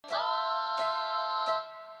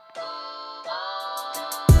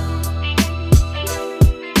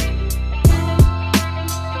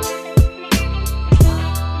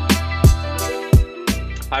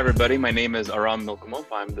everybody. My name is Aram Milkumov.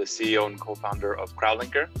 I'm the CEO and co-founder of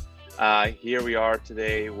Crowdlinker. Here we are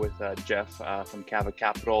today with Jeff from Kava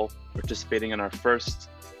Capital, participating in our first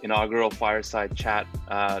inaugural fireside chat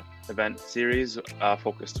event series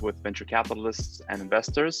focused with venture capitalists and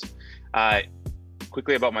investors.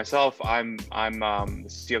 Quickly about myself, I'm the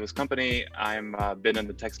CEO of this company. I'm been in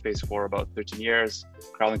the tech space for about 13 years.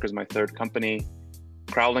 Crowdlinker is my third company.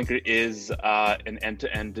 Crowdlinker is an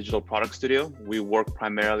end-to-end digital product studio. We work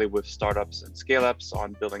primarily with startups and scale-ups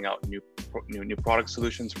on building out new product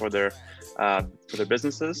solutions for their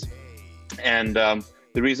businesses. And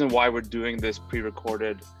the reason why we're doing this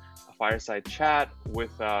pre-recorded fireside chat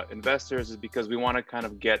with investors is because we want to kind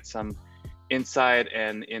of get some insight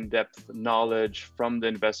and in-depth knowledge from the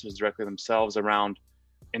investors directly themselves around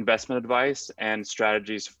investment advice and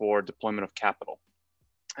strategies for deployment of capital.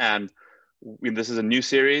 And this is a new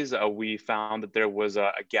series. We found that there was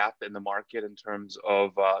a gap in the market in terms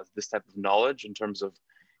of this type of knowledge, in terms of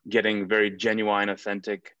getting very genuine,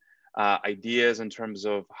 authentic ideas in terms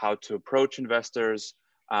of how to approach investors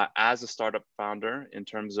as a startup founder in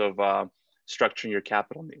terms of structuring your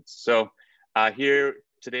capital needs. So here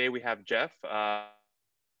today we have Jeff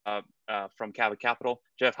from Kava Capital.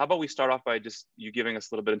 Jeff, how about we start off by just you giving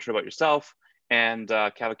us a little bit of intro about yourself and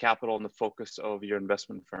Kava Capital and the focus of your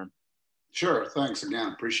investment firm. Sure. Thanks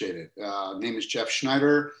again. Appreciate it. Name is Jeff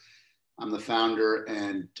Schneider. I'm the founder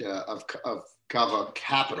of Kava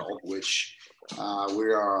Capital, which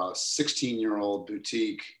we are a 16-year-old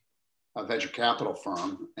boutique venture capital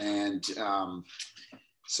firm. And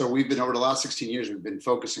so we've been, over the last 16 years, we've been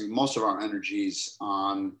focusing most of our energies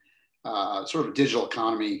on sort of digital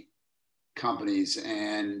economy companies.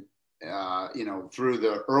 And, through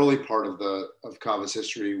the early part of Kava's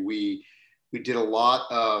history, we did a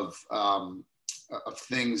lot of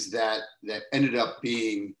things that ended up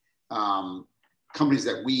being companies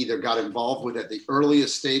that we either got involved with at the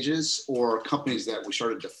earliest stages or companies that we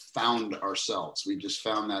started to found ourselves. We just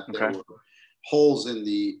found that there were holes in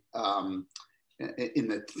the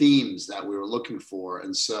themes that we were looking for.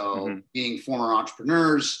 And so being former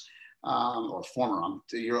entrepreneurs,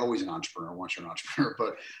 you're always an entrepreneur once you're an entrepreneur,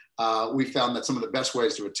 but we found that some of the best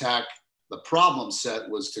ways to attack the problem set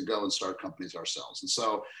was to go and start companies ourselves. And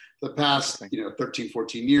so the past 13,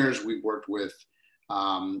 14 years, we've worked with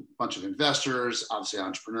a bunch of investors, obviously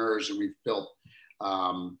entrepreneurs, and we've built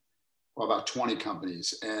about 20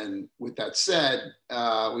 companies. And with that said,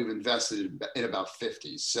 we've invested in about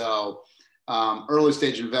 50. So early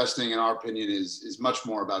stage investing, in our opinion, is much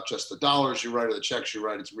more about just the dollars you write or the checks you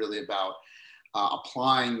write. It's really about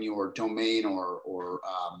applying your domain or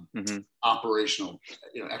operational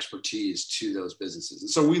expertise to those businesses. And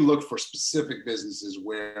so we look for specific businesses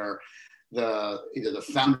where either the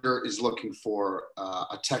founder is looking for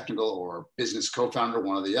a technical or business co-founder,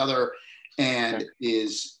 one or the other, and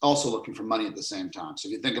is also looking for money at the same time. So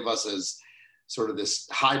if you think of us as sort of this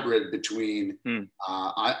hybrid between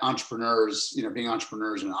entrepreneurs, being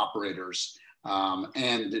entrepreneurs and operators,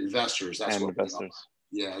 and investors, that's what we are.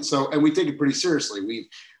 Yeah, and we take it pretty seriously.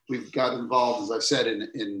 We've got involved, as I said,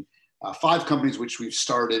 in 5 companies which we've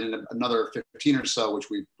started, and another 15 or so which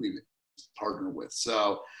we've partnered with.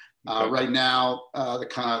 So right now, the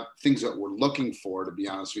kind of things that we're looking for, to be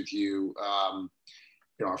honest with you,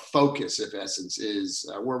 our focus, in essence, is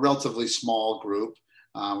we're a relatively small group.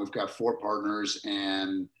 We've got 4 partners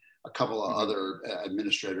and a couple of other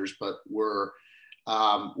administrators, but we're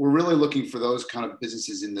really looking for those kind of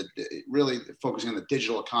businesses really focusing on the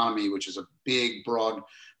digital economy, which is a big, broad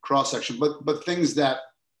cross section, but things that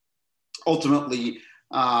ultimately,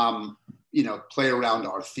 play around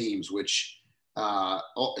our themes, which, I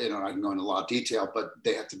can go into a lot of detail, but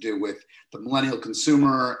they have to do with the millennial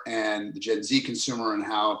consumer and the Gen Z consumer and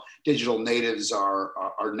how digital natives are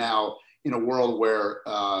now in a world where,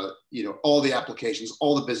 all the applications,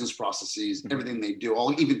 all the business processes, everything they do,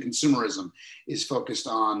 even consumerism is focused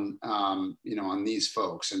on, on these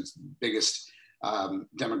folks. And it's the biggest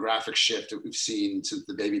demographic shift that we've seen since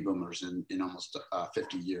the baby boomers in almost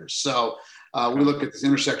 50 years. So we look at this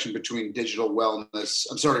intersection between digital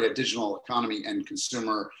economy and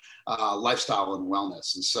consumer lifestyle and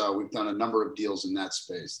wellness. And so we've done a number of deals in that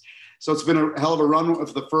space. So it's been a hell of a run.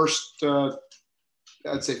 For the first,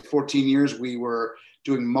 I'd say 14 years, we were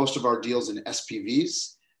doing most of our deals in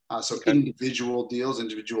SPVs. Individual deals,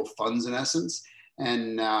 individual funds in essence.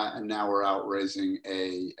 And now we're out raising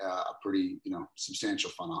a pretty substantial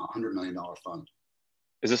fund, a $100 million fund.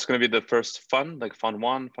 Is this going to be the first fund, like Fund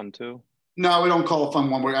 1, Fund 2? No, we don't call it Fund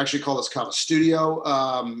 1. We actually call this Kava Studio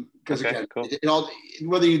because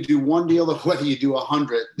whether you do one deal or whether you do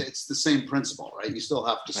 100, it's the same principle, right? You still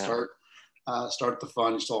have to start start the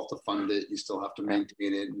fund, you still have to fund it, you still have to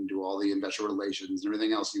maintain it and do all the investor relations and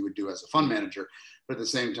everything else you would do as a fund manager. But at the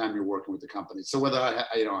same time, you're working with the company. So whether I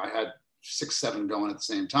had 6, 7 going at the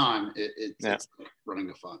same time, it's like running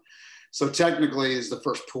a fund. So technically, it's the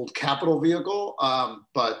first pooled capital vehicle,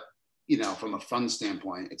 but from a fund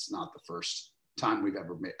standpoint, it's not the first time we've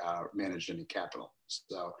ever managed any capital.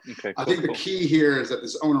 So I think the key here is that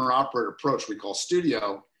this owner-operator approach we call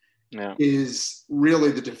Studio is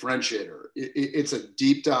really the differentiator. It's a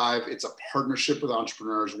deep dive. It's a partnership with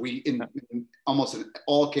entrepreneurs. We, in almost in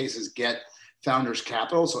all cases, get founders'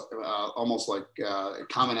 capital, so almost like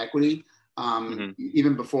common equity,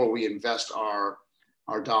 even before we invest our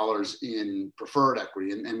dollars in preferred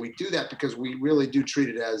equity. And we do that because we really do treat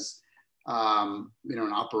it as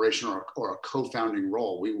an operation or a co-founding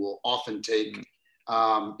role. We will often take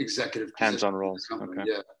executive hands-on roles. Okay.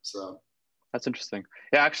 Yeah, so. That's interesting.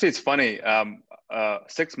 Yeah, actually, it's funny.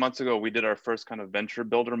 6 months ago, we did our first kind of venture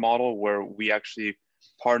builder model where we actually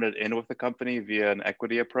partnered in with the company via an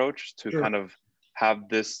equity approach to kind of have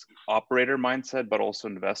this operator mindset, but also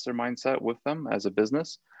investor mindset with them as a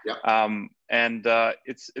business. Yeah.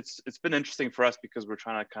 It's been interesting for us because we're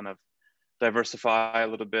trying to kind of diversify a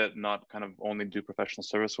little bit, not kind of only do professional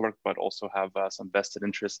service work, but also have some vested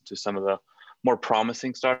interest into some of the more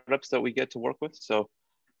promising startups that we get to work with. So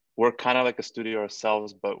we're kind of like a studio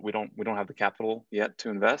ourselves, but we don't have the capital yet to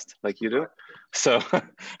invest like you do. So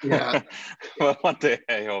yeah, well, one day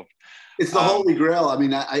I hope. It's the holy grail. I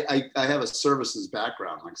mean, I have a services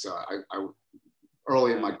background. Like, so I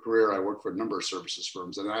early in my career, I worked for a number of services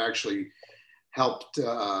firms, and I actually helped,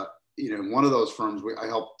 one of those firms, I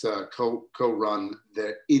helped co-run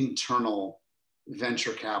the internal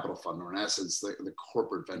venture capital fund, or in essence, the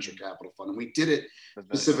corporate venture capital fund. And we did it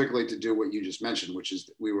specifically to do what you just mentioned, which is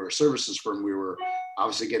we were a services firm. We were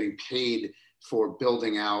obviously getting paid for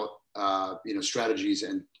building out, strategies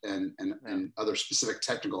and other specific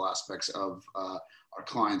technical aspects of our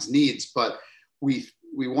clients' needs. But we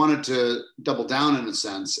wanted to double down in a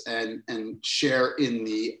sense and share in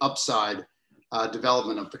the upside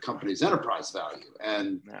development of the company's enterprise value.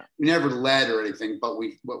 And we never led or anything, but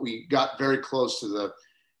we got very close to the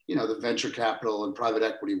venture capital and private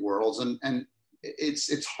equity worlds. And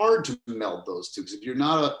it's hard to meld those two, because if you're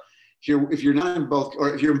not in both,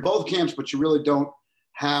 or if you're in both camps, but you really don't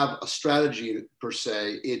have a strategy per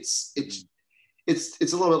se, it's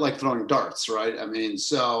a little bit like throwing darts, right? I mean,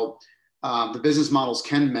 so the business models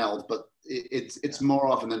can meld, but it's more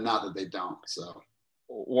often than not that they don't. So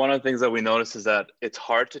one of the things that we notice is that it's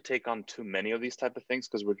hard to take on too many of these type of things,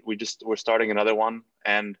 because we're starting another one,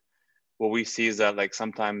 and what we see is that, like,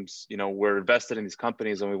 sometimes we're invested in these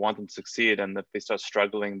companies and we want them to succeed, and if they start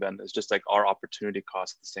struggling, then it's just like our opportunity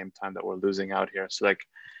cost at the same time that we're losing out here. So like,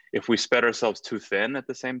 if we spread ourselves too thin at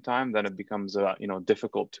the same time, then it becomes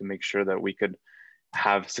difficult to make sure that we could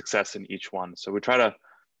have success in each one. So we try to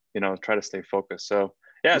stay focused. So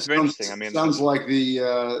yeah, it's very interesting. I mean, sounds like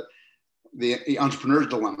the entrepreneur's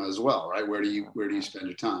dilemma as well, right? Where do you spend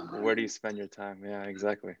your time? Right? Where do you spend your time? Yeah,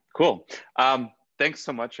 exactly. Cool. Thanks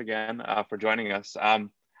so much again for joining us.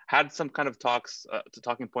 Had some kind of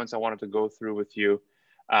talking points I wanted to go through with you.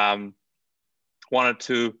 Wanted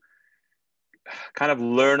to kind of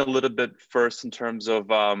learn a little bit first in terms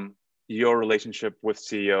of your relationship with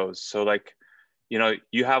CEOs. So like,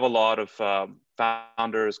 you have a lot of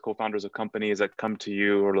founders, co-founders of companies that come to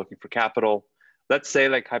you or looking for capital. Let's say,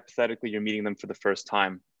 like, hypothetically, you're meeting them for the first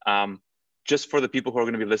time. Just for the people who are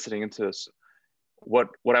going to be listening into this, what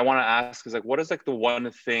I want to ask is, like, what is like the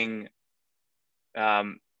one thing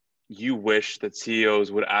you wish that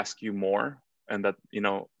CEOs would ask you more, and that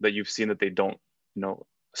that you've seen that they don't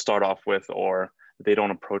start off with, or they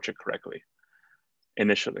don't approach it correctly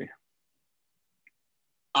initially?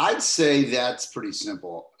 I'd say that's pretty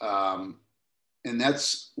simple. And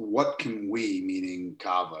that's, what can we, meaning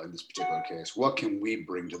Kava in this particular case, what can we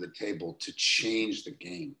bring to the table to change the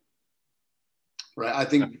game? Right. I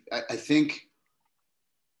think,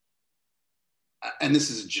 and this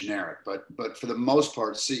is generic, but for the most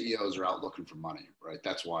part, CEOs are out looking for money, right?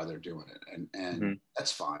 That's why they're doing it. And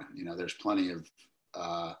that's fine. There's plenty of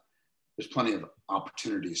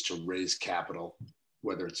opportunities to raise capital,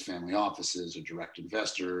 whether it's family offices or direct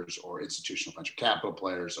investors or institutional venture capital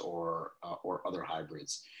players or other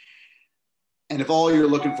hybrids. And if all you're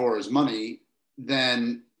looking for is money,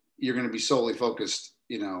 then you're going to be solely focused,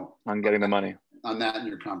 on getting the money, on that in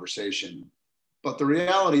your conversation. But the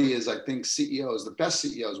reality is, I think CEOs, the best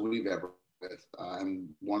CEOs we've ever worked with, and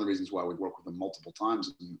one of the reasons why we've worked with them multiple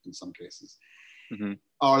times in some cases,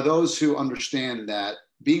 are those who understand that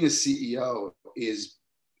being a CEO is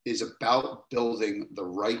is about building the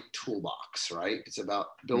right toolbox, right? It's about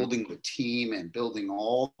building the team and building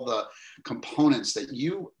all the components that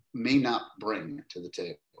you may not bring to the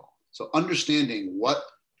table. So understanding what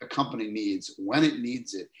a company needs, when it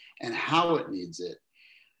needs it, and how it needs it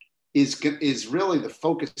is really the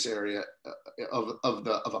focus area of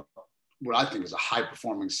what I think is a high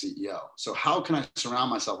performing CEO. So how can I surround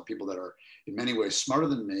myself with people that are in many ways smarter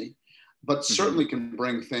than me, but certainly can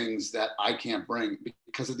bring things that I can't bring?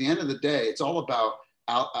 Because at the end of the day, it's all about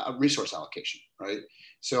resource allocation, right?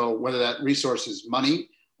 So whether that resource is money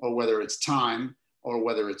or whether it's time or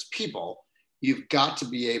whether it's people, you've got to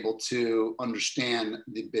be able to understand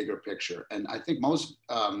the bigger picture. And I think most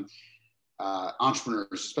entrepreneurs,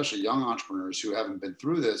 especially young entrepreneurs who haven't been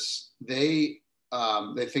through this, they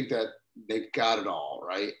think that they've got it all,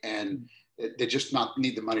 right? And they just not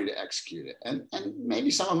need the money to execute it. And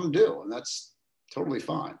maybe some of them do, and that's totally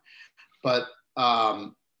fine. But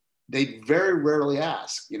they very rarely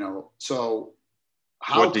ask, so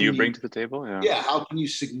how what do you bring to the table? Yeah, how can you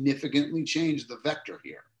significantly change the vector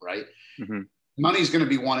here, right? Money's going to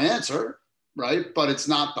be one answer, right? But it's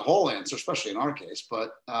not the whole answer, especially in our case.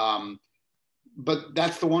 But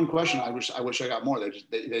that's the one question I wish I got more.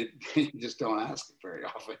 They just don't ask it very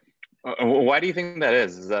often. Why do you think that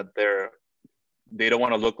is? Is that they don't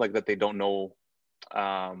want to look like that they don't know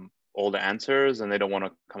all the answers, and they don't want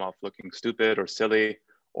to come off looking stupid or silly,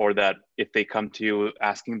 or that if they come to you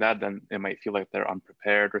asking that, then it might feel like they're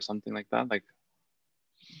unprepared or something like that? Like,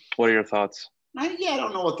 what are your thoughts? I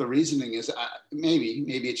don't know what the reasoning is. Maybe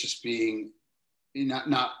it's just being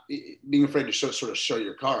not being afraid to show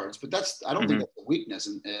your cards, but I don't think that's a weakness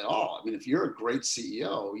at all. I mean, if you're a great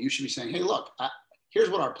CEO, you should be saying, hey, look, here's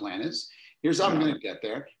what our plan is. Here's how I'm going to get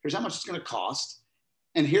there. Here's how much it's going to cost.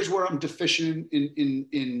 And here's where I'm deficient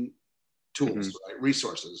in tools, right?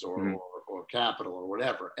 Resources or capital or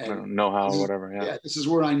whatever. And know-how or whatever. Yeah. This is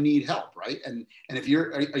where I need help, right? And if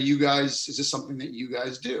are you guys, is this something that you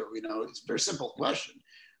guys do? It's a very simple question.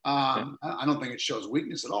 I don't think it shows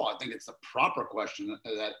weakness at all. I think it's the proper question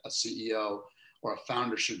that a CEO or a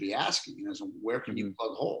founder should be asking. So where can you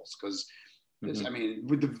plug holes? Because I mean,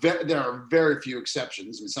 there are very few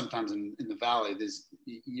exceptions. I mean, sometimes in the Valley,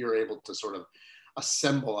 you're able to sort of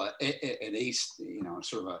assemble an ace,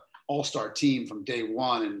 sort of an all-star team from day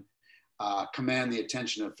one and command the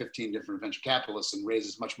attention of 15 different venture capitalists and raise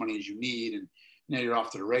as much money as you need. And now you're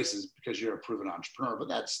off to the races because you're a proven entrepreneur. But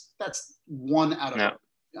that's one out of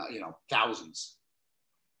thousands.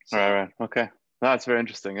 So. Right. Okay. That's very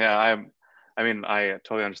interesting. Yeah. I mean, I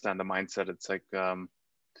totally understand the mindset. It's like,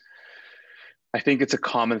 I think it's a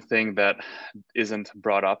common thing that isn't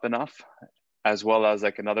brought up enough, as well as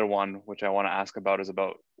like another one, which I want to ask about is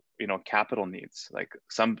about, capital needs. Like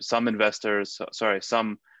some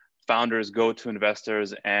founders go to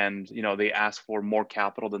investors and, they ask for more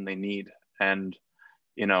capital than they need. And,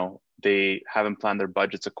 they haven't planned their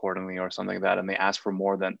budgets accordingly or something like that. And they ask for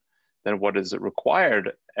more than what is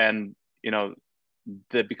required. And,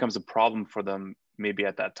 that becomes a problem for them maybe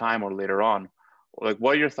at that time or later on. Like,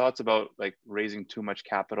 what are your thoughts about like raising too much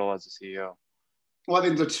capital as a CEO? Well, I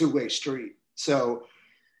think it's a two-way street. So,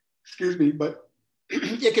 excuse me, but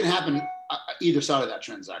it can happen either side of that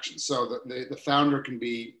transaction. So the founder can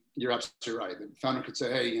be, you're absolutely right. The founder could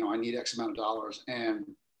say, hey, I need X amount of dollars. And,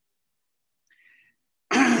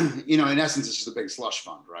 in essence, it's just a big slush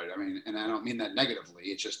fund, right? I mean, and I don't mean that negatively.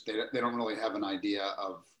 It's just, they don't really have an idea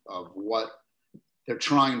of what they're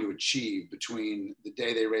trying to achieve between the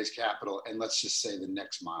day they raise capital and let's just say the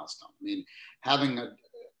next milestone. I mean, having a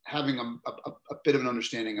bit of an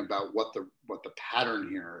understanding about what the pattern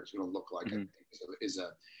here is going to look like, I think is a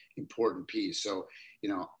important piece. So,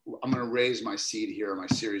 I'm going to raise my seed here, my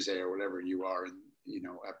Series A or whatever you are, and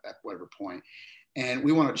at whatever point, and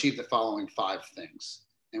we want to achieve the following 5 things.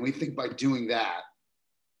 And we think by doing that,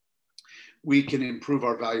 we can improve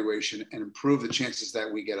our valuation and improve the chances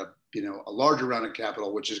that we get a larger round of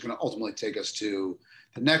capital, which is going to ultimately take us to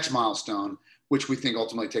the next milestone, which we think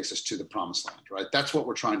ultimately takes us to the promised land, right? That's what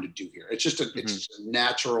we're trying to do here. It's just it's just a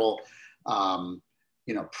natural,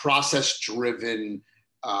 process-driven,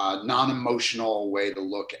 non-emotional way to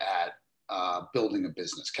look at building a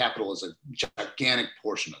business. Capital is a gigantic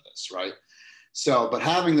portion of this, right? So, but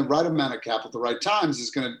having the right amount of capital at the right times is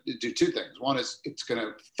going to do 2 things. One is it's going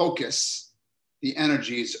to focus the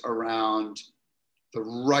energies around the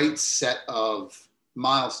right set of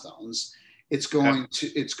milestones. It's going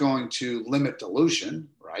to limit dilution,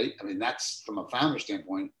 right? I mean, that's from a founder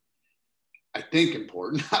standpoint, I think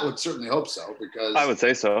important. I would certainly hope so, because I would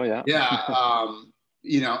say so, yeah.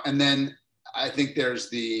 Yeah, and then I think there's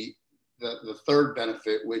the third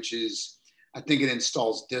benefit, which is I think it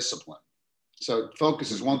installs discipline. So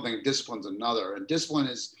focus is one thing, discipline's another. And discipline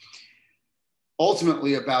is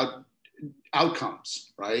ultimately about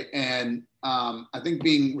outcomes, right? And I think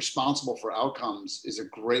being responsible for outcomes is a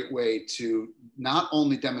great way to not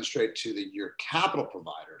only demonstrate to your capital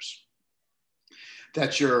providers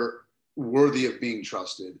that you're worthy of being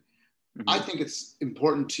trusted. Mm-hmm. I think it's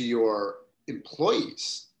important to your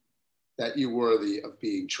employees that you're worthy of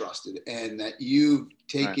being trusted and that you've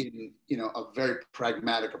taken, a very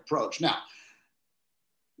pragmatic approach. Now,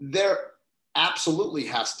 there absolutely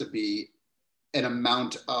has to be an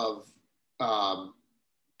amount of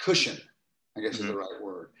cushion, I guess, mm-hmm. is the right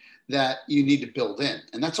word, that you need to build in.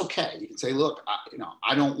 And that's okay. You can say, look,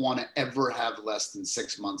 I don't want to ever have less than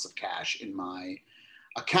 6 months of cash in my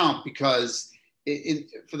account, because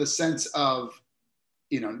for the sense of,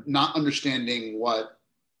 not understanding what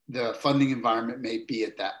the funding environment may be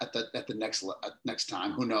at the next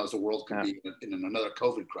time. Who knows? The world could be in another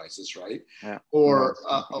COVID crisis, right? Yeah. Or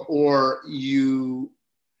you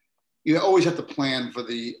always have to plan for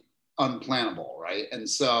the unplannable, right? And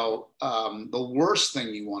so the worst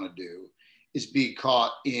thing you want to do is be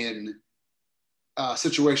caught in a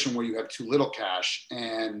situation where you have too little cash,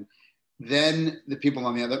 and then the people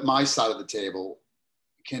on my side of the table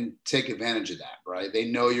can take advantage of that, right? They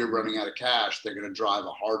know you're running out of cash. They're going to drive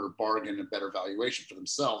a harder bargain and better valuation for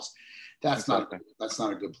themselves. That's not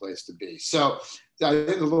a good place to be. So I think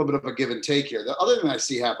there's a little bit of a give and take here. The other thing I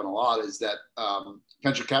see happen a lot is that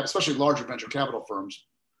venture capital, especially larger venture capital firms,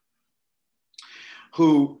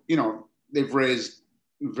 who, they've raised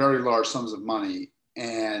very large sums of money,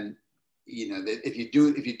 and if you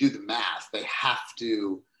do the math, they have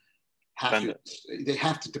to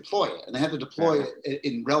deploy it, and they have to deploy it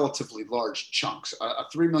in relatively large chunks. A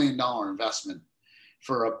 $3 million investment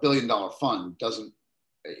for a $1 billion fund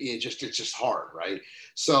it's just hard, right?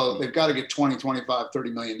 So they've got to get 20, 25,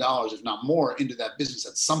 $30 million, if not more, into that business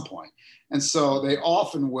at some point. And so they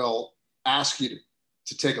often will ask you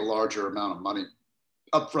to take a larger amount of money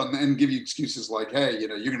up front and give you excuses like, hey, you're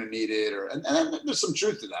going to need it. And there's some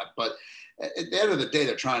truth to that. But at the end of the day,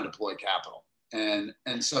 they're trying to deploy capital. And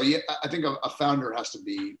so, I think a founder has to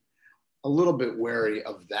be a little bit wary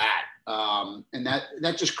of that. And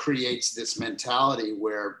that just creates this mentality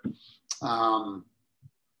where,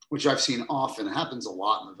 which I've seen often, happens a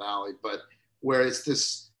lot in the Valley, but where it's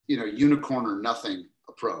this, unicorn or nothing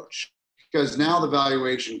approach. Because now the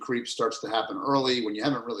valuation creep starts to happen early when you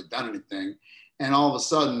haven't really done anything. And all of a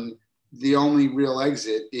sudden, the only real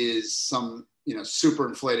exit is some, super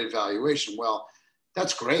inflated valuation. Well,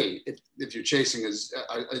 that's great if you're chasing it's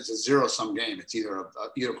a zero-sum game. It's either a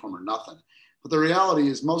unicorn or nothing. But the reality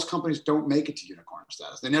is most companies don't make it to unicorn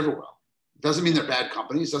status. They never will. It doesn't mean they're bad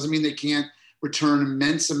companies. It doesn't mean they can't return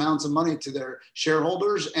immense amounts of money to their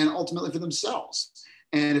shareholders and ultimately for themselves.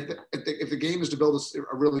 And if the game is to build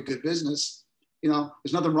a really good business,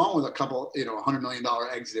 there's nothing wrong with a couple, $100 million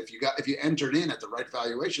exit. If you entered in at the right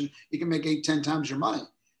valuation, you can make 8-10 times your money.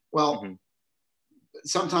 Well, mm-hmm.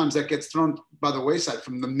 Sometimes that gets thrown by the wayside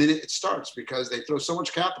from the minute it starts, because they throw so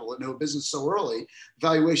much capital into a business so early.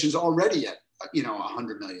 Valuation's already at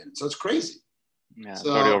 100 million, so it's crazy. Yeah, so,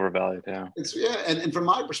 it's already overvalued. Yeah, and from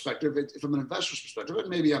my perspective, from an investor's perspective, and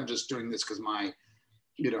maybe I'm just doing this because my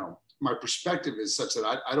perspective is such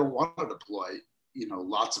that I don't want to deploy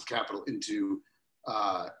lots of capital into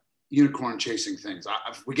unicorn chasing things.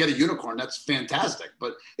 If we get a unicorn, that's fantastic,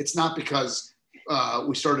 but it's not because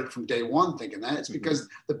we started from day one thinking that. It's because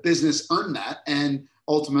the business earned that, and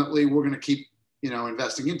ultimately we're going to keep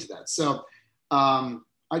investing into that. So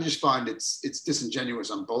I just find it's disingenuous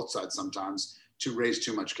on both sides sometimes to raise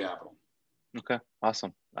too much capital. Okay,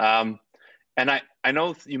 awesome. And I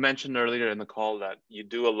know you mentioned earlier in the call that you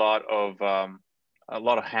do a lot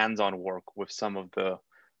of hands-on work with some of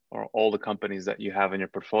all the companies that you have in your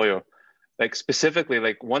portfolio. Like specifically,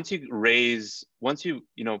 like once you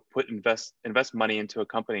invest money into a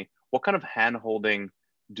company, what kind of hand-holding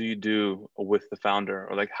do you do with the founder,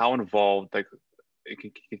 or like how involved? Like,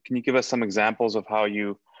 can you give us some examples of how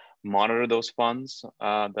you monitor those funds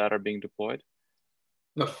that are being deployed?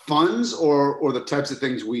 The funds or the types of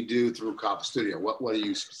things we do through Kava Studio? What are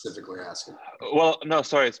you specifically asking? Well, no,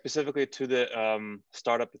 sorry, specifically to the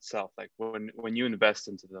startup itself. Like when you invest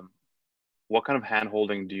into them, what kind of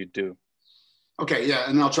hand-holding do you do? Okay, yeah,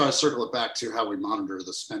 and I'll try to circle it back to how we monitor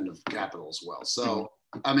the spend of capital as well. So,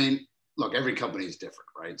 I mean, look, every company is different,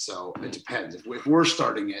 right? So it depends. If we're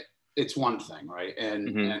starting it, it's one thing, right?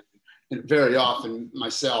 And very often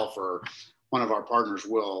myself or one of our partners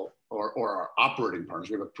will, or our operating partners,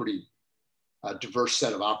 we have a pretty diverse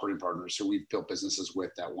set of operating partners who we've built businesses with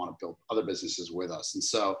that want to build other businesses with us. And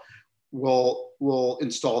so will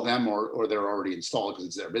install them, or they're already installed because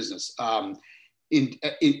it's their business, in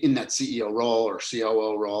that CEO role or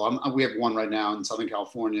COO role. We have one right now in Southern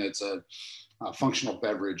California. It's a functional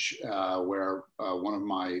beverage where one of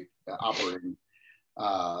my operating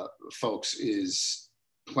folks is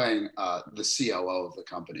playing the COO of the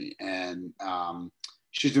company, and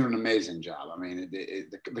she's doing an amazing job. I mean,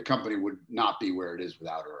 the company would not be where it is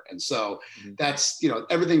without her. And so that's,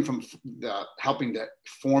 everything from helping to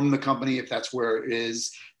form the company, if that's where it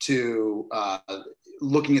is, to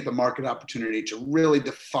looking at the market opportunity, to really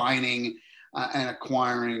defining and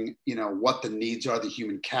acquiring, what the needs are, the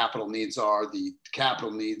human capital needs are, the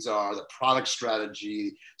capital needs are, the product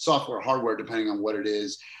strategy, software, hardware, depending on what it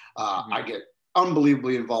is. I get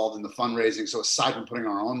unbelievably involved in the fundraising. So aside from putting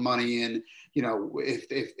our own money in,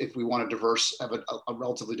 if we want to have a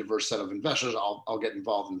relatively diverse set of investors, I'll get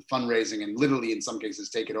involved in the fundraising and literally in some cases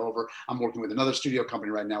take it over. I'm working with another studio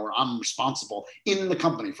company right now where I'm responsible in the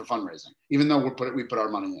company for fundraising, even though we put our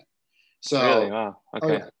money in. So, really? Wow. Okay.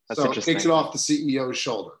 Oh yeah. That's so it takes it off the CEO's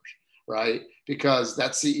shoulders, right? Because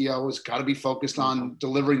that CEO has got to be focused on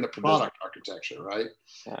delivering the product architecture, right?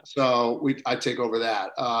 Yeah. So I take over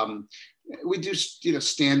that. We do,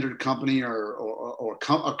 standard company or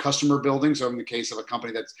a customer building. So in the case of a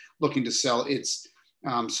company that's looking to sell its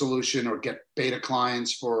solution or get beta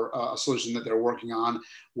clients for a solution that they're working on,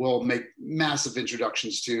 we'll make massive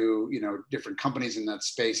introductions to, different companies in that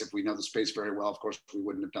space. If we know the space very well, of course, we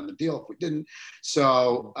wouldn't have done the deal if we didn't.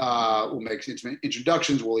 So we'll make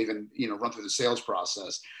introductions. We'll even, run through the sales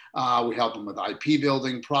process. We help them with IP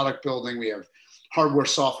building, product building. We have hardware,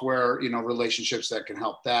 software, relationships that can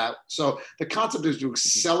help that. So the concept is to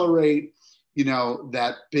accelerate,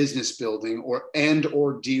 that business building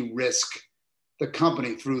or de-risk the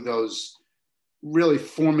company through those really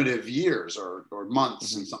formative years or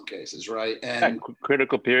months in some cases, right? And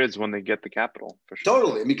critical periods when they get the capital, for sure.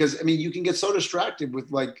 Totally, because you can get so distracted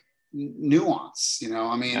with like nuance,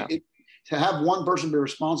 to have one person be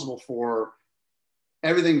responsible for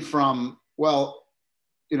everything from,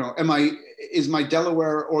 is my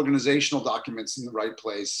Delaware organizational documents in the right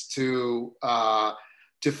place to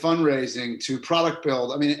fundraising, to product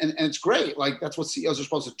build. And it's great. Like that's what CEOs are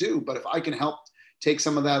supposed to do. But if I can help take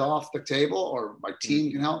some of that off the table, or my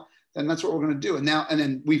team can help, then that's what we're going to do. And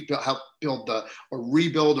then we've helped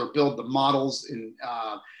rebuild or build the models in,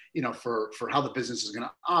 for how the business is going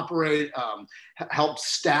to operate, help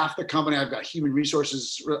staff the company. I've got human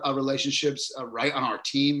resources relationships right on our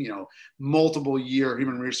team, multiple year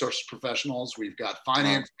human resources professionals. We've got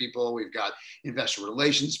finance people, we've got investor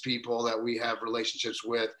relations people that we have relationships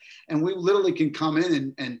with, and we literally can come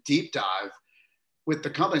in and deep dive with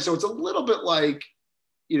the company. So it's a little bit like,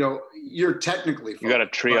 you're technically focused, you got a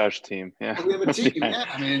triage team. Yeah, we have a team. Yeah,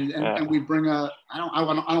 and we bring I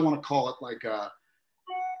don't want to call it like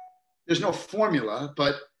there's no formula,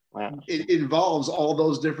 but it involves all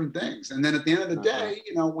those different things. And then at the end of the day,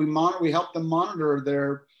 we help them monitor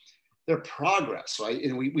their progress, right?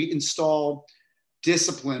 And we install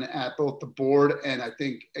discipline at both the board and I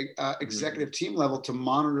think executive team level to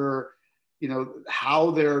monitor, how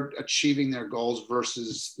they're achieving their goals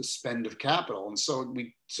versus the spend of capital. And so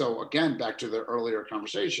again, back to the earlier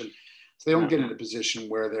conversation, so they don't get in a position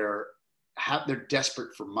where they're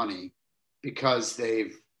desperate for money because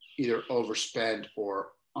they've either overspent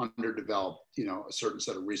or underdeveloped, a certain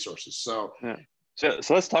set of resources. So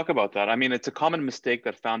let's talk about that. It's a common mistake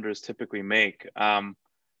that founders typically make. I'm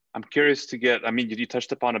curious to get, you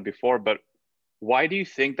touched upon it before, but why do you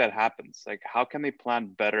think that happens? Like, how can they plan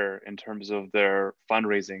better in terms of their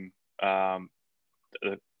fundraising, timelines?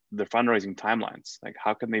 Like,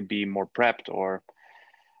 how can they be more prepped or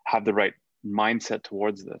have the right mindset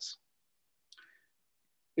towards this?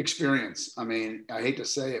 Experience. I hate to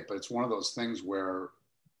say it, but it's one of those things where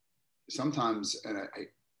sometimes, and it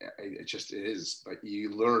is, but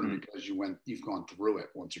you learn because you've gone through it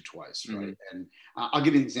once or twice, right? And I'll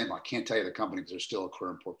give you an example. I can't tell you the company because they're still a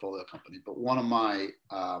current portfolio company, but one of my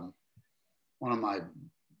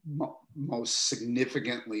most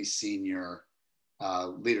significantly senior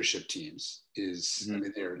leadership teams is,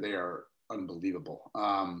 they are unbelievable.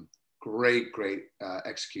 Great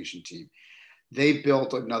execution team. They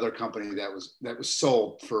built another company that was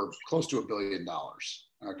sold for close to $1 billion.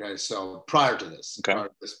 Okay, so prior to this. Okay. All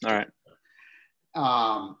right.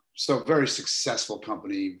 So very successful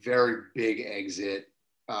company, very big exit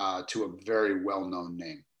to a very well-known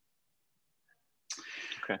name.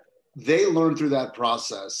 Okay. They learned through that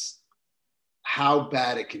process how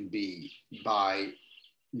bad it can be by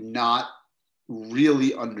not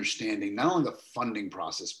really understanding not only the funding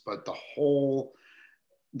process, but the whole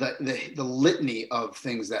the litany of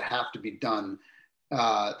things that have to be done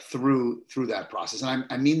through that process. And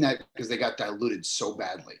I mean that because they got diluted so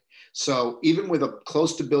badly. So even with a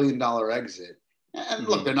close to $1 billion exit, and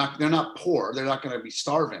look, they're not poor, they're not going to be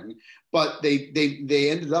starving, but they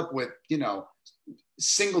ended up with, you know,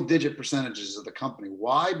 single digit percentages of the company.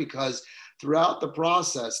 Why? Because throughout the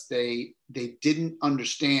process, they didn't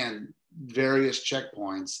understand various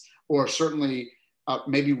checkpoints, or certainly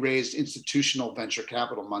maybe raised institutional venture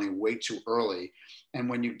capital money way too early. And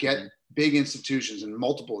when you get big institutions and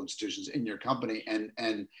multiple institutions in your company,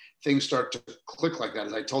 and things start to click like that,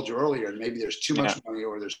 as I told you earlier, and maybe there's too much money,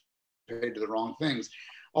 or there's paid to the wrong things,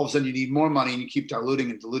 all of a sudden you need more money, and you keep diluting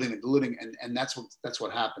and diluting and diluting. And that's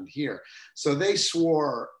what happened here. So they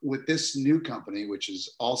swore with this new company, which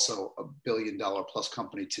is also a $1 billion plus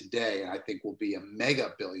company today, and I think will be a mega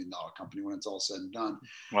 $1 billion company when it's all said and done.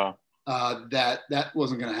 Wow. That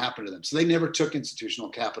wasn't going to happen to them. So they never took institutional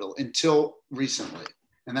capital until recently.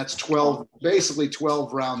 And that's basically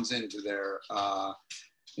 12 rounds into their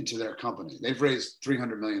company. They've raised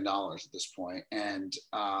 $300 million at this point, and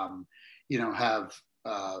you know, have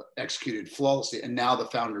executed flawlessly. And now the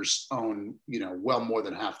founders own, you know, well more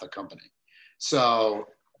than half the company. So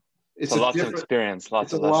it's lots of experience,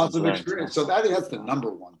 lots of experience. So I think that's the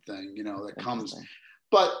number one thing, you know, that comes.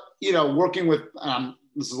 But you know, working with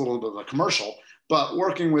this is a little bit of a commercial, but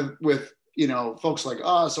working with you know, folks like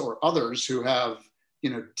us or others who have, you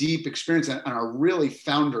know, deep experience and are really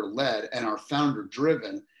founder led and are founder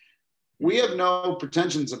driven, we have no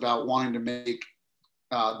pretensions about wanting to make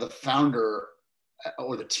the founder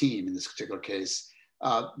or the team in this particular case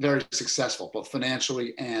very successful, both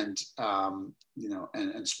financially and you know,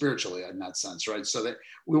 and spiritually in that sense, right? So that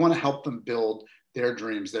we want to help them build their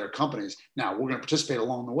dreams, their companies. Now we're going to participate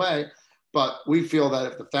along the way, but we feel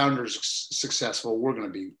that if the founder's successful, we're going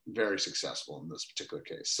to be very successful in this particular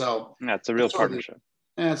case. So yeah, it's a real partnership.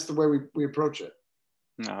 And that's the way we approach it.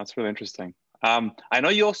 No, that's really interesting. I know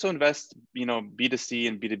you also invest, you know, B2C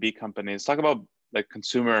and B2B companies. Talk about like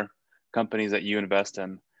consumer companies that you invest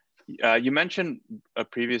in. You mentioned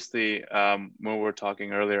previously when we were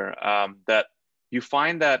talking earlier that you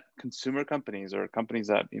find that consumer companies or companies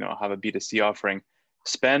that, you know, have a B2C offering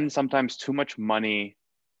spend sometimes too much money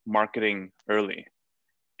marketing early,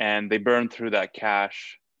 and they burn through that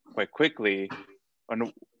cash quite quickly.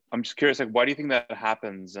 And I'm just curious, like, why do you think that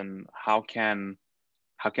happens, and how can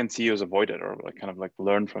CEOs avoid it, or like kind of like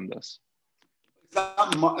learn from this?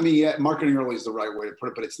 I mean, yeah, marketing early is the right way to put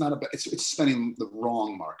it, but it's not about, it's spending the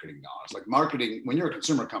wrong marketing dollars. Like marketing, when you're a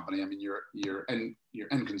consumer company, I mean, your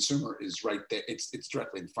end consumer is right there. It's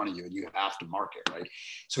directly in front of you, and you have to market, right?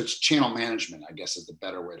 So it's channel management, I guess, is the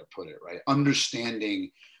better way to put it, right?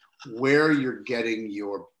 Understanding where you're getting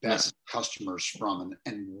your best customers from,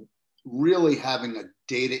 and really having a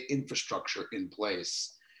data infrastructure in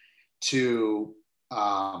place to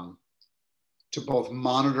both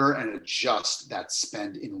monitor and adjust that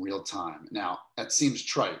spend in real time. Now, that seems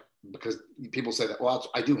trite because people say that, well,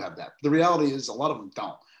 I do have that. The reality is a lot of them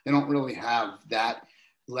don't. They don't really have that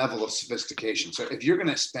level of sophistication. So if you're going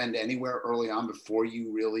to spend anywhere early on before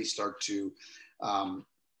you really start to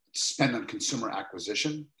spend on consumer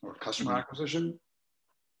acquisition or customer acquisition,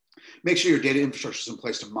 make sure your data infrastructure is in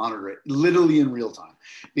place to monitor it literally in real time,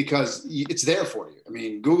 because it's there for you. I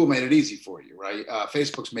mean, Google made it easy for you, right?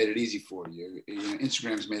 Facebook's made it easy for you.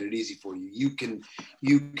 Instagram's made it easy for you. You can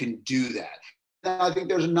do that. And I think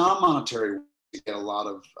there's a non-monetary way to get a lot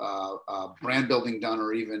of brand building done,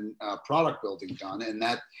 or even product building done, and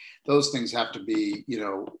that those things have to be, you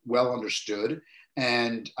know, well understood.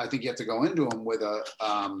 And I think you have to go into them with a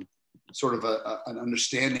sort of an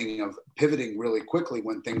understanding of pivoting really quickly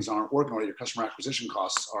when things aren't working, or your customer acquisition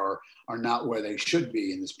costs are not where they should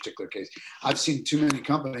be in this particular case. I've seen too many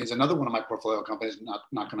companies, another one of my portfolio companies,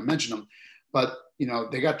 not going to mention them, but you know,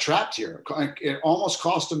 they got trapped here. It almost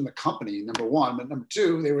cost them the company, number one, but number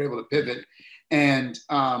two, they were able to pivot and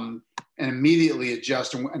immediately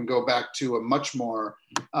adjust and go back to a much more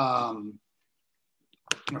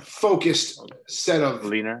focused set of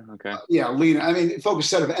leaner. Okay. Leaner. I mean, focused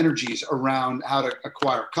set of energies around how to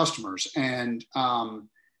acquire customers. And,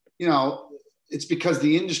 you know, it's because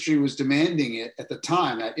the industry was demanding it at the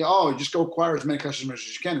time that, you just go acquire as many customers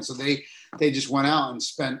as you can. And so they just went out and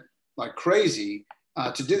spent like crazy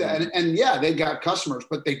to do that. And yeah, they got customers,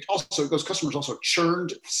 but those customers also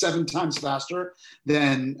churned 7 times faster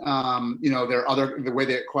than, the way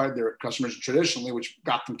they acquired their customers traditionally, which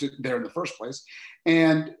got them to there in the first place.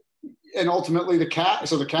 And ultimately the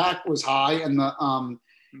CAC was high, and the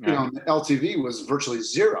the LTV was virtually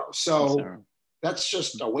zero. So that's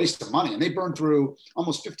just a waste of money. And they burned through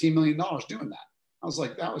almost $15 million doing that. I was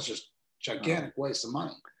like, that was just gigantic waste of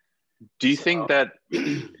money. Do you think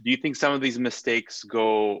some of these mistakes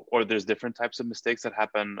go, or there's different types of mistakes that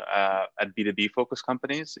happen at B2B focused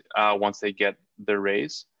companies once they get their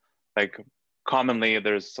raise? Like commonly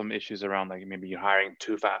there's some issues around like maybe you're hiring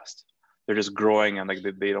too fast. They're just growing and like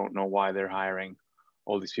they don't know why they're hiring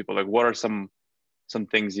all these people. Like what are some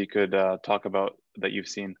things you could talk about that you've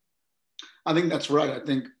seen? I think that's right. I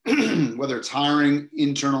think whether it's hiring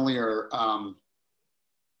internally or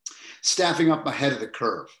staffing up ahead of the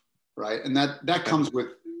curve, right? And that comes with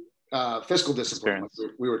fiscal discipline, like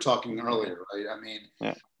we were talking earlier, right? I mean,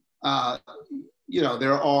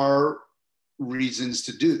 there are reasons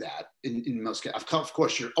to do that in most cases. Of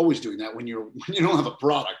course, you're always doing that when you don't have a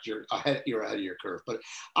product, you're ahead of your curve. But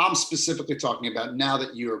I'm specifically talking about now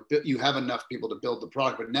that you have enough people to build the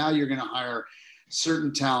product, but now you're going to hire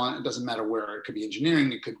certain talent. It doesn't matter where. It could be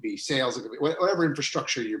engineering, it could be sales, it could be whatever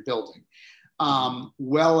infrastructure you're building.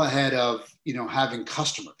 Well ahead of having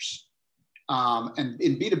customers. And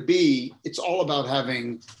in B2B, it's all about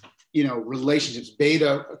having relationships,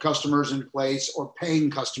 beta customers in place or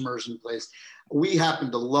paying customers in place. We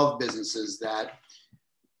happen to love businesses that,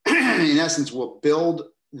 in essence, will build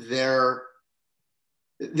their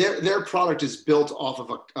product is built off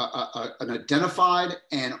of an identified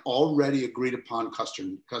and already agreed upon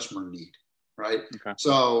customer need, right? Okay.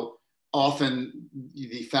 So often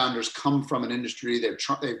the founders come from an industry, they've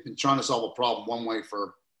been trying to solve a problem one way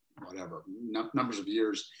for whatever, numbers of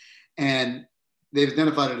years. And they've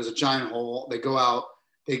identified it as a giant hole. They go out,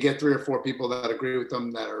 they get 3 or 4 people that agree with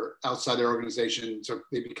them that are outside their organization. So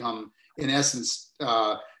they become, in essence,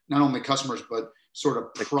 not only customers, but sort of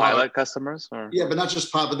like pilot customers? Or? Yeah, but not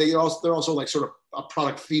just pilot, but they're also like sort of a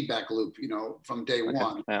product feedback loop, from day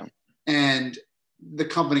one. Yeah. And the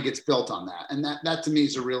company gets built on that. And that to me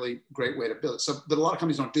is a really great way to build it. So, but a lot of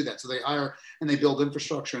companies don't do that. So they hire and they build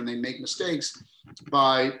infrastructure and they make mistakes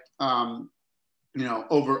by, over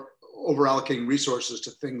allocating resources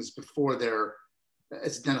to things before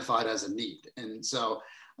it's identified as a need. And so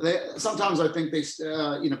sometimes I think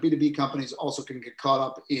B2B companies also can get caught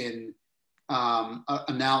up in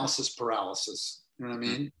analysis paralysis. You know what I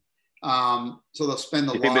mean? So they'll spend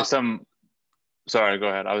a lot. Sorry, go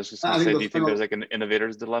ahead. I was just going to say, do you think there's like an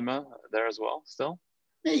innovator's dilemma there as well still?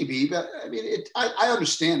 Maybe, but I mean, I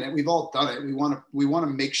understand it. We've all done it. We want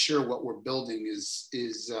to make sure what we're building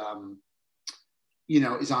is on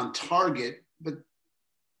target, but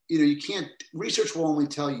you can't, research will only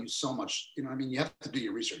tell you so much. I mean, you have to do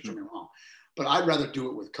your research, don't get me wrong, but I'd rather do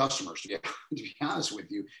it with customers, to be honest with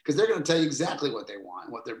you, because they're going to tell you exactly what they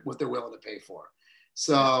want, what they're willing to pay for.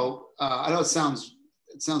 So I know it sounds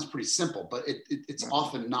pretty simple, but it's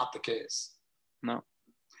often not the case. No.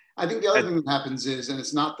 I think the other thing that happens is, and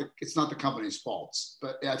it's not the company's faults,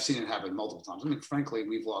 but I've seen it happen multiple times. I mean, frankly,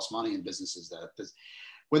 we've lost money in businesses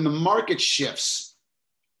when the market shifts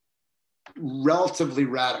relatively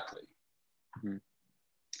radically,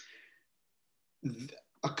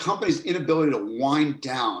 a company's inability to wind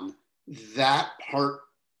down that part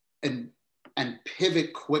and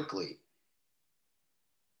pivot quickly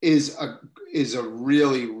is a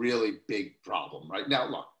really, really big problem. Right now,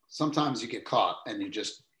 look, sometimes you get caught and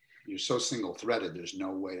you're so single-threaded, there's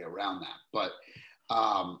no way around that. But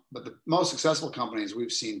the most successful companies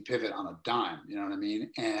we've seen pivot on a dime, you know what I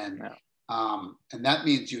mean? And that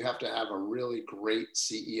means you have to have a really great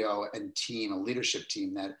CEO and team, a leadership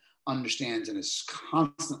team that understands and is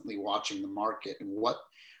constantly watching the market and what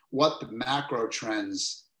the macro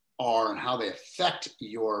trends are and how they affect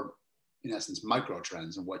your, in essence, micro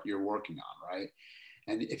trends and what you're working on, right?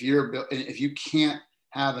 And if you can't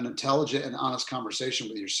have an intelligent and honest conversation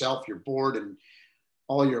with yourself, your board, and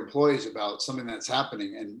all your employees about something that's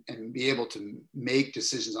happening and be able to make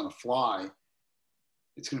decisions on the fly,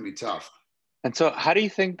 it's going to be tough. And so how do you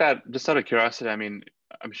think that, just out of curiosity, I mean,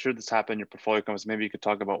 I'm sure this happened in your portfolio companies, maybe you could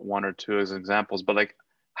talk about 1 or 2 as examples, but like,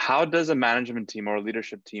 how does a management team or a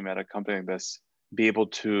leadership team at a company like this be able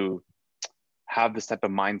to have this type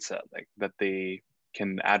of mindset, like that they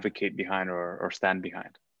can advocate behind or stand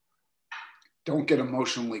behind? Don't get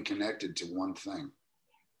emotionally connected to one thing.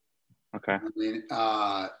 Okay. I mean,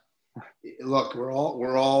 look, we're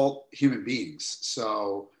all human beings.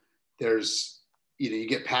 So there's, you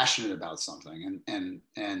get passionate about something and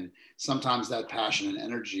sometimes that passion and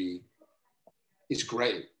energy is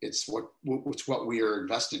great. It's what we are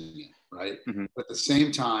investing in, right? Mm-hmm. But at the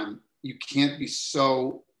same time, you can't be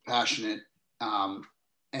so passionate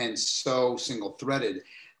and so single-threaded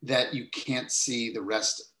that you can't see the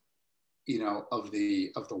rest, of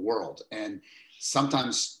the world. And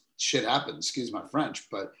sometimes shit happens, excuse my French,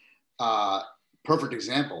 but perfect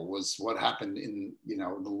example was what happened in,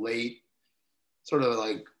 the late sort of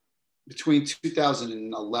like between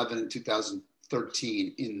 2011 and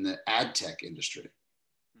 2013 in the ad tech industry,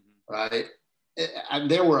 right? And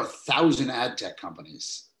there were 1,000 ad tech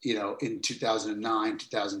companies, in 2009,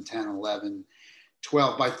 2010, 11,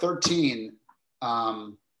 12. By 13,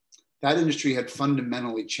 that industry had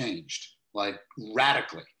fundamentally changed, like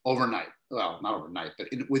radically overnight. Well, not overnight, but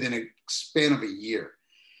within a span of a year.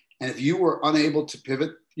 And if you were unable to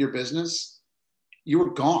pivot your business, you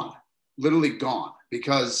were gone, literally gone,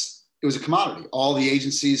 because it was a commodity. All the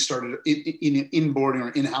agencies started inboarding or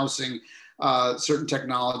in-housing certain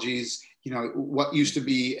technologies. What used to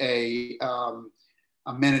be a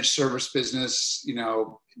managed service business,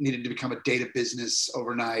 needed to become a data business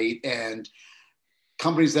overnight. And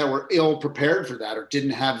companies that were ill prepared for that or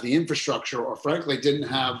didn't have the infrastructure or frankly didn't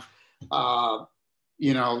have, the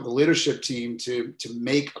leadership team to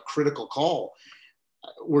make a critical call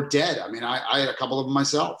were dead. I mean, I had a couple of them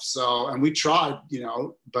myself. So, and we tried,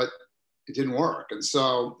 but it didn't work. And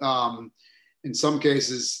so, in some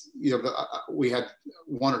cases, we had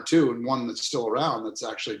one or two, and one that's still around that's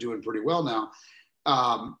actually doing pretty well now.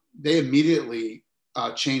 They immediately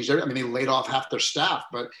changed everything. I mean, they laid off half their staff,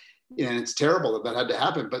 and it's terrible that had to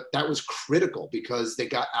happen, but that was critical because they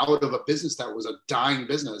got out of a business that was a dying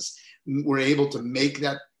business. Were able to make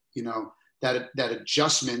that, that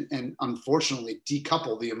adjustment and unfortunately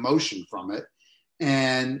decouple the emotion from it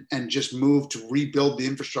and just move to rebuild the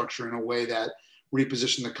infrastructure in a way that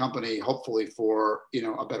reposition the company, hopefully for,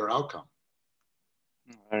 a better outcome.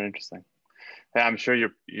 Very interesting. Yeah, I'm sure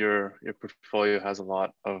your portfolio has a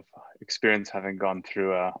lot of experience having gone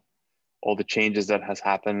through all the changes that has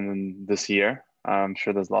happened in this year. I'm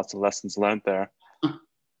sure there's lots of lessons learned there.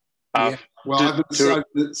 Yeah. Well, I've been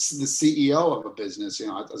the CEO of a business,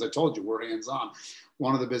 as I told you, we're hands-on.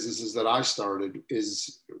 One of the businesses that I started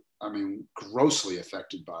is, grossly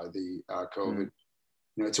affected by the COVID.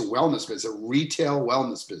 It's a wellness business, a retail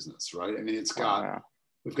wellness business, right?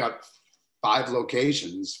 We've got 5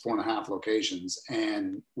 locations, 4.5 locations,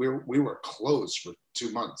 and we were closed for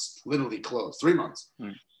 2 months, literally closed, 3 months.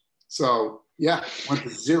 So yeah, went to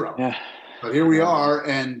zero. Yeah. But here we are,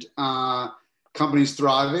 and company's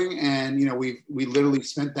thriving, and we literally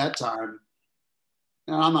spent that time.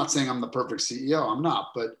 And I'm not saying I'm the perfect CEO, I'm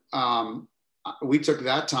not, but we took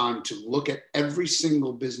that time to look at every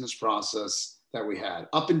single business process that we had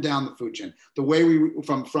up and down the food chain. The way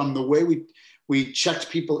from the way we checked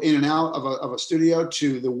people in and out of a studio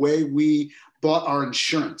to the way we bought our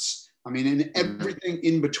insurance. And everything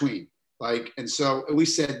in between. And so we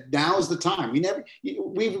said, now's the time.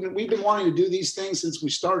 We've been wanting to do these things since we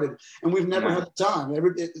started, and we've never had the time.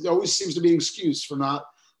 It always seems to be an excuse for not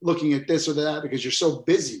looking at this or that because you're so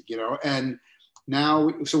busy, And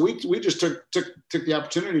now, so we just took the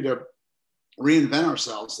opportunity to reinvent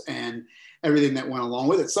ourselves and everything that went along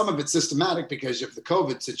with it. Some of it's systematic because of the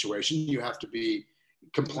COVID situation, you have to be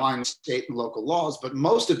complying with state and local laws, but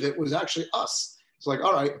most of it was actually us. It's like,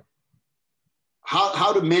 all right,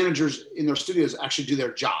 how do managers in their studios actually do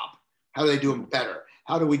their job? How do they do them better?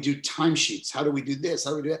 How do we do timesheets? How do we do this? How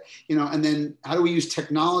do we do that? And then how do we use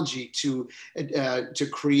technology to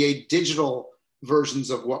create digital versions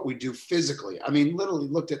of what we do physically? Literally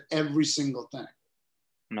looked at every single thing.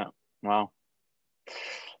 No, wow.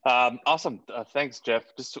 Awesome. Thanks,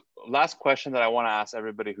 Jeff. Just last question that I want to ask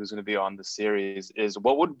everybody who's going to be on the series is,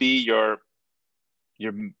 what would be your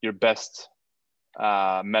best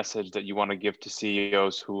message that you want to give to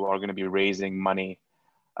CEOs who are going to be raising money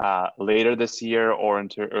later this year or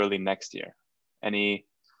into early next year? Any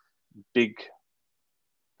big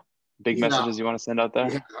messages you want to send out there?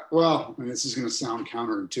 Yeah. Well, this is going to sound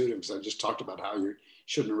counterintuitive because I just talked about how you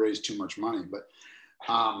shouldn't raise too much money, but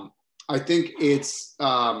I think it's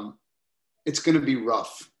going to be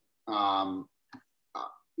rough. We're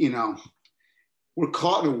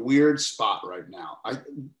caught in a weird spot right now.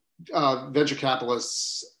 Venture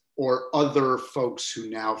capitalists or other folks who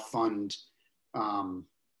now fund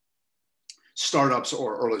startups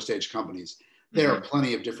or early stage companies, there are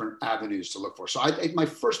plenty of different avenues to look for. So my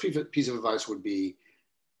first piece of advice would be,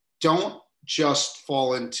 don't just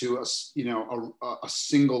fall into a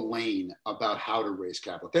single lane about how to raise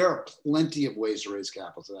capital. There are plenty of ways to raise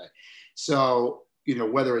capital today. So,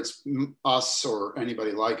 whether it's us or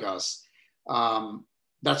anybody like us,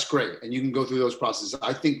 that's great. And you can go through those processes.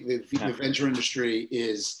 I think the venture industry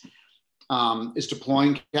is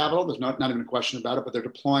deploying capital. There's not even a question about it, but they're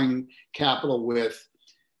deploying capital with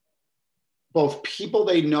both people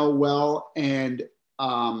they know well and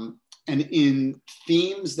in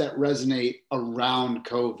themes that resonate around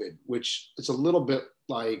COVID, which is a little bit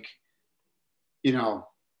like you know,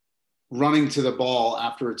 running to the ball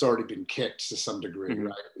after it's already been kicked to some degree, Mm-hmm.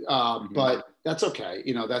 right? But that's okay.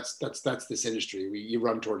 You know, that's this industry. You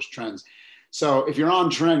run towards trends. So if you're on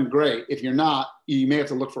trend, great. If you're not, you may have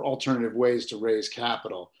to look for alternative ways to raise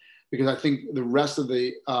capital, because I think the rest of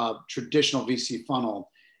the traditional VC funnel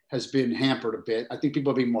has been hampered a bit. I think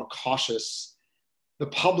people are being more cautious. The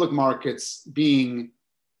public markets being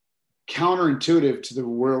counterintuitive to the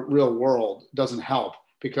real world doesn't help,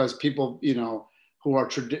 because people, you know, who are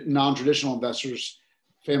non-traditional investors,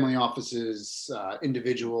 family offices,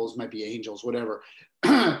 individuals, might be angels, whatever,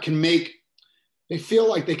 they feel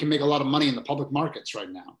like they can make a lot of money in the public markets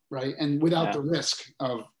right now, right? And without the risk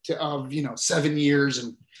of 7 years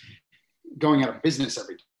and going out of business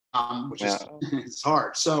every time, which is it's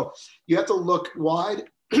hard. So you have to look wide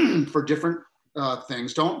for different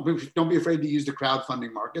things. Don't be afraid to use the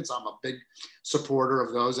crowdfunding markets. I'm a big supporter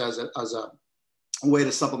of those as a way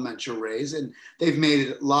to supplement your raise, and they've made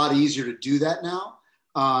it a lot easier to do that now.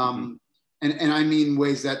 And I mean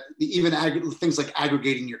ways that even things like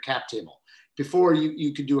aggregating your cap table. Before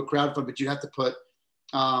you could do a crowdfund, but you have to put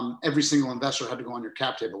every single investor had to go on your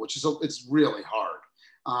cap table, which is it's really hard.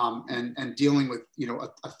 And dealing with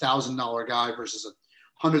 $1,000 guy versus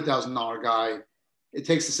 $100,000 guy, it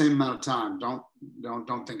takes the same amount of time.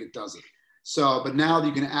 Don't think it doesn't. So, but now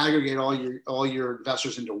you can aggregate all your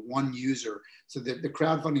investors into one user, so that the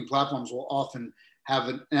crowdfunding platforms will often have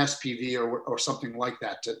an SPV or something like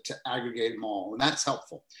that to aggregate them all, and that's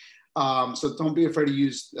helpful. So don't be afraid to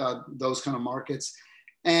use those kind of markets,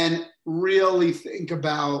 and really think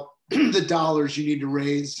about the dollars you need to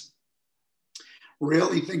raise.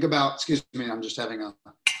 Really think about, excuse me, I'm just having a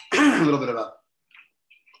little bit of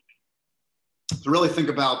to really think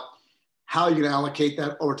about how you're going to allocate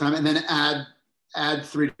that over time, and then add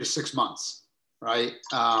 3 to 6 months, right?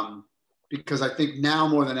 Because I think now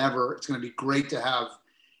more than ever, it's going to be great to have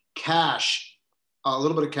cash, a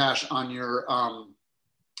little bit of cash on your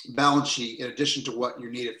balance sheet in addition to what you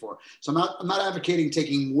need it for. So I'm not advocating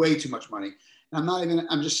taking way too much money.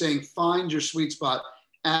 I'm just saying find your sweet spot,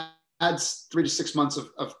 add 3 to 6 months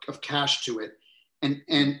of cash to it,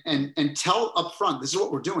 and tell upfront, this is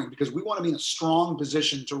what we're doing, because we want to be in a strong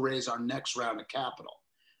position to raise our next round of capital.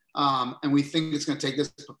 And we think it's going to take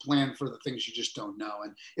this to plan for the things you just don't know.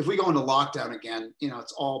 And if we go into lockdown again,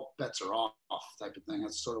 it's all bets are off type of thing.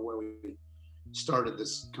 That's sort of where we started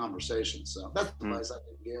this conversation. So that's the advice I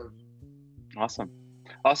can give.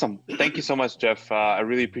 Awesome. Thank you so much, Jeff. I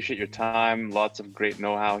really appreciate your time. Lots of great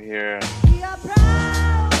know-how here.